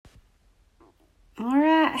All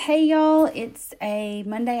right. Hey, y'all. It's a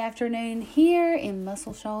Monday afternoon here in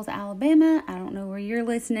Muscle Shoals, Alabama. I don't know where you're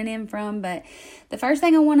listening in from, but the first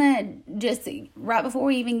thing I want to just, right before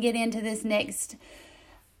we even get into this next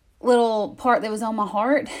little part that was on my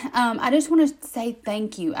heart, I just want to say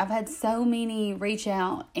thank you. I've had so many reach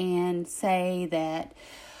out and say that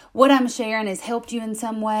what I'm sharing has helped you in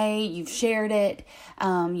some way. You've shared it.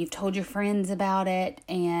 You've told your friends about it,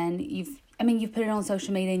 and you've put it on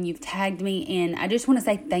social media and you've tagged me in. I just want to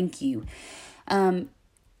say thank you. A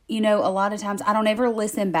lot of times I don't ever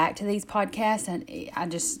listen back to these podcasts. I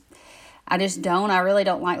just don't. I really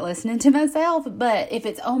don't like listening to myself. But if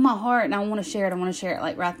it's on my heart and I want to share it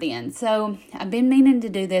like right then. So I've been meaning to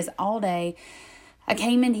do this all day. I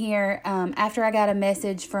came in here after I got a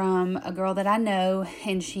message from a girl that I know,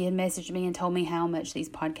 and she had messaged me and told me how much these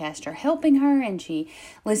podcasts are helping her, and she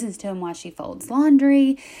listens to them while she folds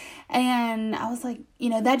laundry. And I was like,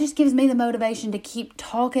 that just gives me the motivation to keep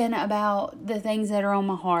talking about the things that are on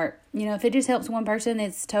my heart. If it just helps one person,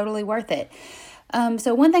 it's totally worth it.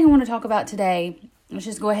 So one thing I want to talk about today, let's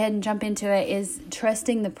just go ahead and jump into it, is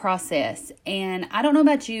trusting the process. And I don't know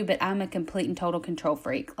about you, but I'm a complete and total control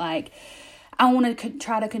freak. Like, I want to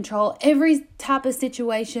try to control every type of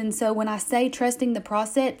situation. So when I say trusting the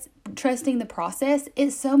process,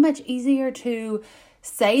 it's so much easier to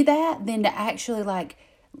say that than to actually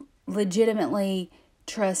legitimately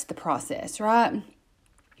trust the process, right?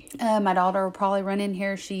 My daughter will probably run in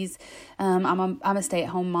here. She's, I'm a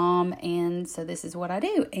stay-at-home mom, and so this is what I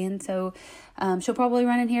do. And so, she'll probably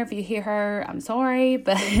run in here. If you hear her, I'm sorry,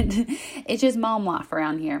 but it's just mom life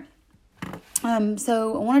around here.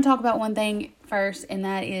 So I want to talk about one thing first, and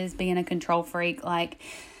that is being a control freak.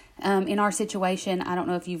 In our situation, I don't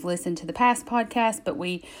know if you've listened to the past podcast, but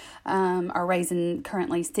we are raising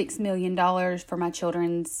currently $6 million for my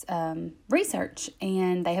children's research,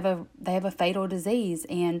 and they have a fatal disease,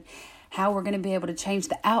 and how we're going to be able to change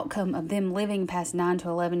the outcome of them living past 9 to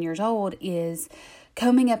 11 years old is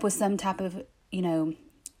coming up with some type of,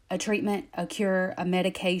 a treatment, a cure, a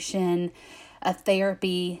medication, a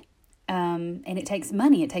therapy. And it takes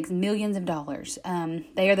money. It takes millions of dollars.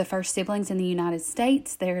 They are the first siblings in the United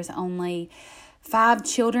States. There's only 5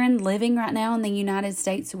 children living right now in the United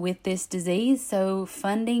States with this disease. So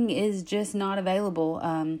funding is just not available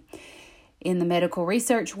in the medical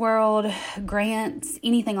research world, grants,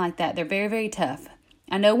 anything like that. They're very, very tough.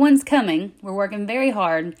 I know one's coming. We're working very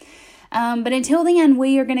hard. But until then,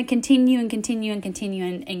 we are going to continue and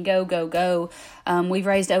go. We've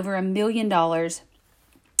raised over $1 million.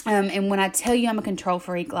 And when I tell you I'm a control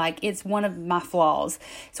freak, it's one of my flaws.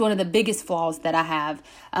 It's one of the biggest flaws that I have.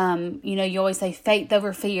 You always say faith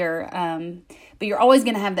over fear. But you're always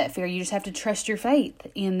going to have that fear. You just have to trust your faith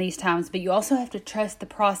in these times. But you also have to trust the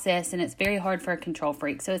process. And it's very hard for a control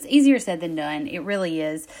freak. So it's easier said than done. It really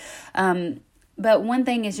is. But one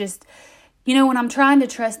thing is just, when I'm trying to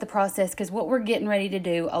trust the process, because what we're getting ready to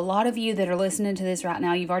do, a lot of you that are listening to this right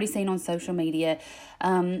now, you've already seen on social media,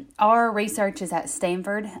 our research is at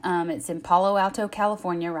Stanford. It's in Palo Alto,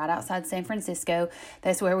 California, right outside San Francisco.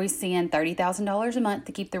 That's where we send $30,000 a month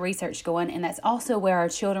to keep the research going. And that's also where our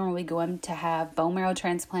children will be going to have bone marrow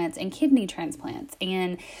transplants and kidney transplants.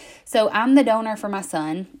 And so I'm the donor for my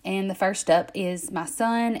son. And the first step is my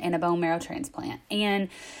son and a bone marrow transplant. And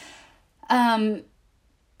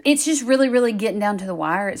it's just really, really getting down to the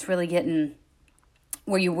wire. It's really getting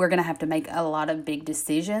where we're going to have to make a lot of big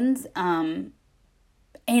decisions.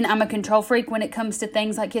 And I'm a control freak when it comes to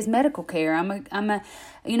things like his medical care.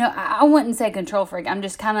 I wouldn't say control freak. I'm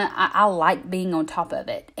just I like being on top of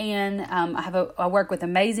it. And I work with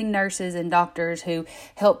amazing nurses and doctors who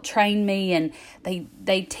help train me, and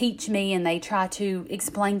they teach me, and they try to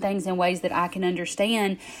explain things in ways that I can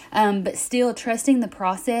understand. But still, trusting the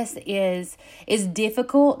process is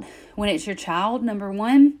difficult when it's your child, number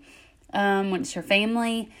one, when it's your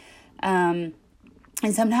family,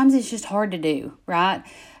 and sometimes it's just hard to do, right?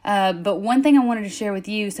 But one thing I wanted to share with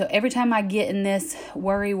you, so every time I get in this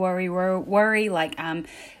worry, like I'm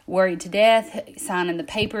worried to death, signing the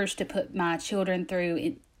papers to put my children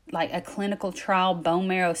through a clinical trial bone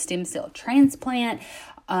marrow stem cell transplant,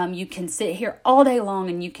 you can sit here all day long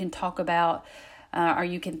and you can talk about, or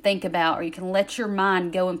you can think about, or you can let your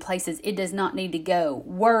mind go in places it does not need to go,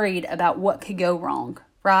 worried about what could go wrong,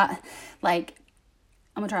 right?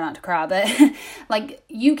 I'm going to try not to cry, but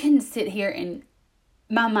you can sit here and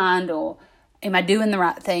my mind will, am I doing the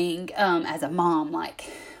right thing as a mom?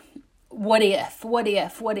 What if?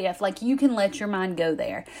 You can let your mind go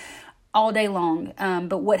there all day long.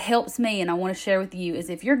 But what helps me, and I want to share with you, is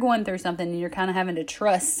if you're going through something and you're kind of having to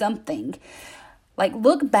trust something, Like,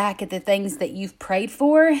 look back at the things that you've prayed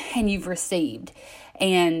for and you've received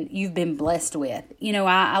and you've been blessed with. You know,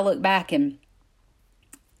 I look back and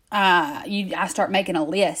I start making a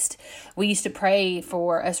list. We used to pray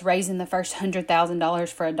for us raising the first $100,000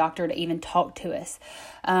 for a doctor to even talk to us.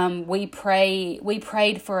 We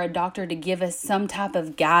prayed for a doctor to give us some type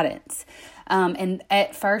of guidance. And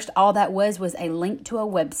at first, all that was a link to a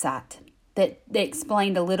website that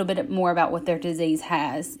explained a little bit more about what their disease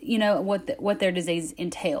has, you know, what their disease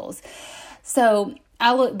entails. So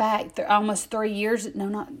I look back almost 3 years, it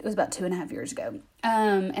was about 2.5 years ago.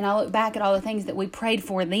 And I look back at all the things that we prayed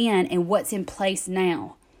for then and what's in place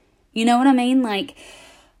now. You know what I mean? Like,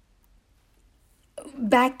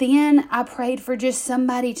 back then, I prayed for just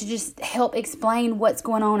somebody to just help explain what's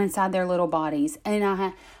going on inside their little bodies.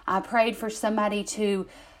 And I prayed for somebody to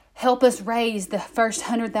help us raise the first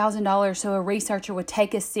 $100,000 so a researcher would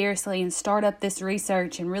take us seriously and start up this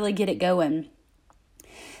research and really get it going.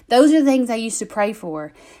 Those are the things I used to pray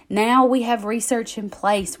for. Now we have research in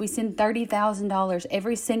place. We send $30,000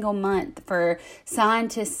 every single month for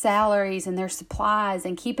scientists' salaries and their supplies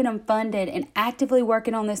and keeping them funded and actively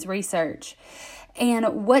working on this research.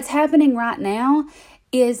 And what's happening right now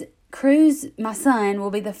is Cruz, my son,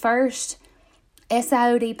 will be the first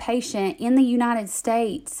SIOD patient in the United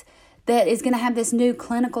States that is going to have this new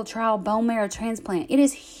clinical trial bone marrow transplant. It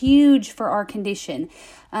is huge for our condition.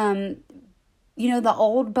 You know, the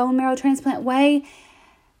old bone marrow transplant way,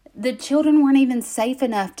 the children weren't even safe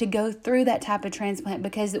enough to go through that type of transplant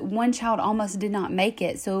because one child almost did not make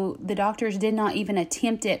it. So the doctors did not even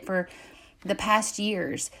attempt it for the past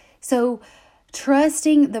years. So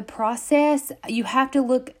trusting the process, you have to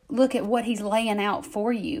look at what he's laying out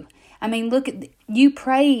for you. I mean, you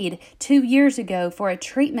prayed 2 years ago for a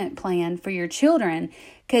treatment plan for your children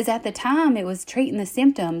because at the time it was treating the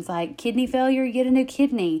symptoms like kidney failure, you get a new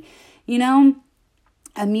kidney, you know,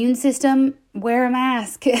 immune system, wear a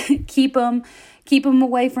mask, keep them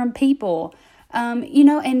away from people. You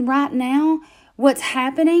know, and right now what's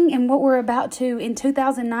happening and what we're about to, in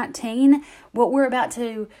 2019, what we're about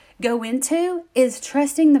to go into is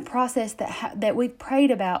trusting the process that we've prayed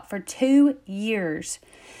about for 2 years.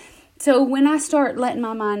 So when I start letting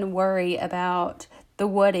my mind worry about the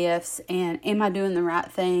what ifs and am I doing the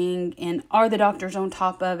right thing and are the doctors on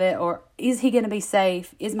top of it or is he going to be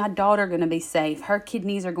safe? Is my daughter going to be safe? Her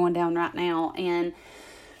kidneys are going down right now. And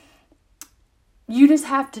you just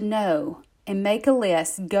have to know and make a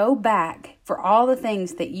list. Go back for all the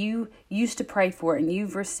things that you used to pray for and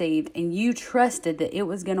you've received and you trusted that it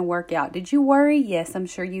was going to work out. Did you worry? Yes, I'm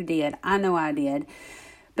sure you did. I know I did.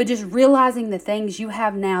 But just realizing the things you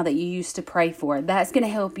have now that you used to pray for, that's going to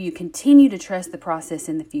help you continue to trust the process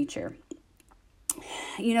in the future.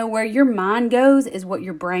 You know, where your mind goes is what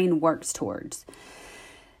your brain works towards.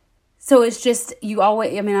 So it's just,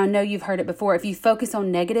 I know you've heard it before. If you focus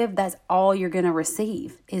on negative, that's all you're going to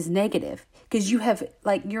receive is negative. Because you have,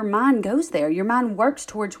 your mind goes there. Your mind works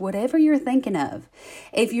towards whatever you're thinking of.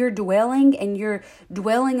 If you're dwelling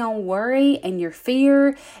on worry and your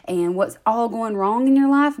fear and what's all going wrong in your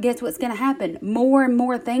life, guess what's going to happen? More and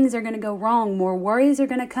more things are going to go wrong. More worries are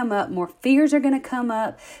going to come up. More fears are going to come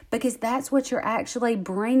up because that's what you're actually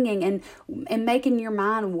bringing and making your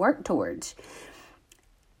mind work towards.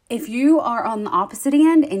 If you are on the opposite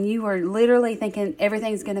end and you are literally thinking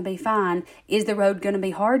everything's going to be fine, is the road going to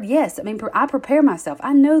be hard? Yes. I mean, I prepare myself.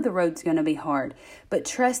 I know the road's going to be hard, but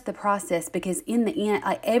trust the process because in the end,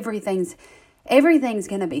 everything's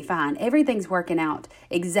going to be fine. Everything's working out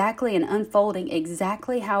exactly and unfolding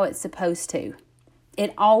exactly how it's supposed to.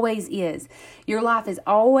 It always is. Your life is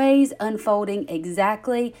always unfolding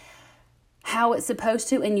exactly how it's supposed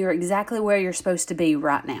to, and you're exactly where you're supposed to be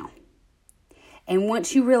right now. And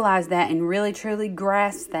once you realize that and really truly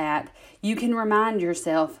grasp that, you can remind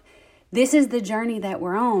yourself, this is the journey that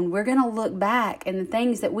we're on. We're going to look back and the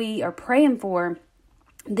things that we are praying for,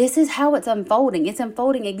 this is how it's unfolding. It's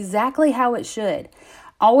unfolding exactly how it should.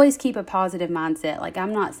 Always keep a positive mindset.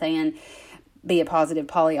 I'm not saying be a positive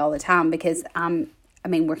Polly all the time because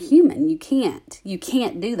we're human. You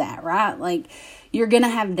can't do that, right? You're going to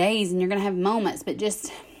have days and you're going to have moments, but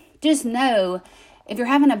just know if you're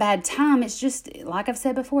having a bad time, it's just, like I've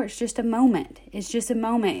said before, it's just a moment. It's just a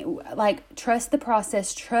moment. Trust the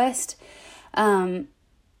process. Trust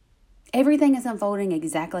everything is unfolding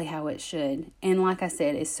exactly how it should. And like I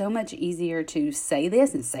said, it's so much easier to say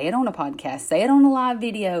this and say it on a podcast, say it on a live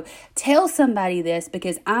video, tell somebody this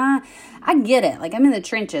because I get it. I'm in the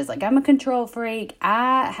trenches. I'm a control freak.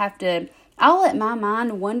 I'll let my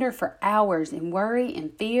mind wander for hours in worry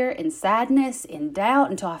and fear and sadness and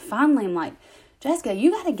doubt until I finally am like, Jessica, you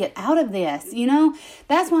got to get out of this.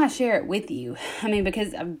 That's why I share it with you. I mean,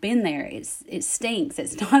 because I've been there. It stinks.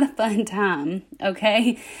 It's not a fun time.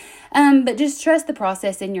 Okay. But just trust the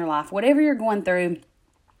process in your life. Whatever you're going through,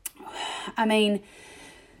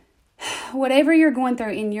 whatever you're going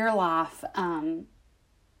through in your life,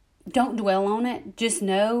 don't dwell on it. Just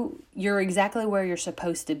know you're exactly where you're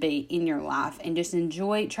supposed to be in your life, and just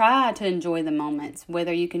try to enjoy the moments,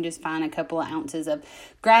 whether you can just find a couple of ounces of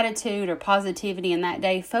gratitude or positivity in that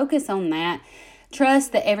day. Focus on that.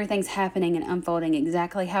 Trust that everything's happening and unfolding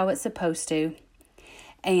exactly how it's supposed to,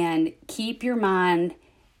 and keep your mind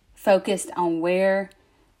focused on where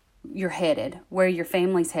you're headed, where your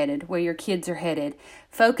family's headed, where your kids are headed.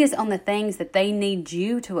 Focus on the things that they need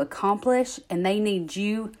you to accomplish and they need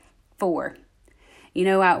you for.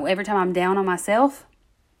 Every time I'm down on myself,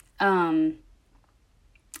 I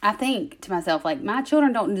think to myself, like, my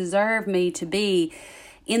children don't deserve me to be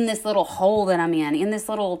in this little hole that I'm in this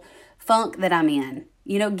little funk that I'm in.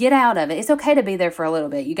 Get out of it. It's okay to be there for a little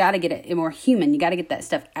bit. You got to get it more human. You got to get that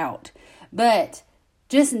stuff out. But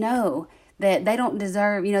just know that they don't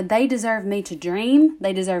deserve, they deserve me to dream.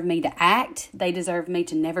 They deserve me to act. They deserve me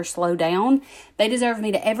to never slow down. They deserve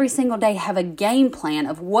me to every single day have a game plan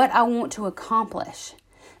of what I want to accomplish.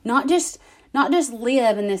 Not just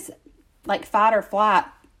live in this like fight or flight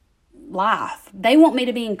life. They want me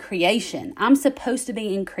to be in creation. I'm supposed to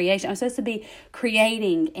be in creation. I'm supposed to be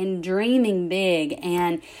creating and dreaming big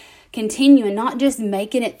and continuing, not just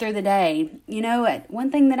making it through the day. One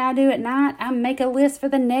thing that I do at night, I make a list for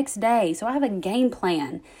the next day. So I have a game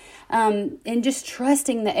plan. And just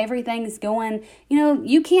trusting that everything's going,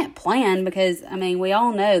 you can't plan because, we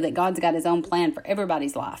all know that God's got his own plan for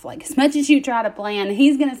everybody's life. Like, as much as you try to plan,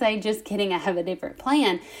 he's going to say, just kidding, I have a different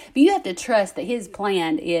plan. But you have to trust that his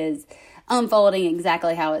plan is unfolding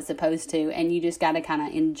exactly how it's supposed to. And you just got to kind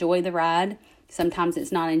of enjoy the ride. Sometimes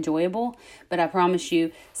it's not enjoyable, but I promise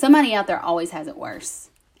you, somebody out there always has it worse.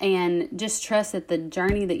 And just trust that the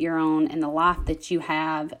journey that you're on and the life that you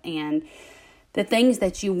have and the things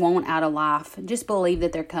that you want out of life, just believe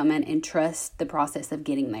that they're coming and trust the process of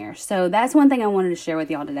getting there. So that's one thing I wanted to share with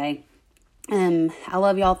y'all today. I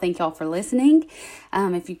love y'all. Thank y'all for listening.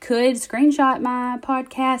 If you could screenshot my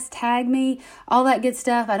podcast, tag me, all that good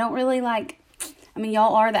stuff. I don't really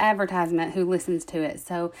y'all are the advertisement who listens to it.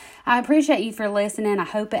 So I appreciate you for listening. I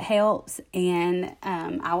hope it helps. And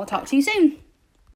I will talk to you soon.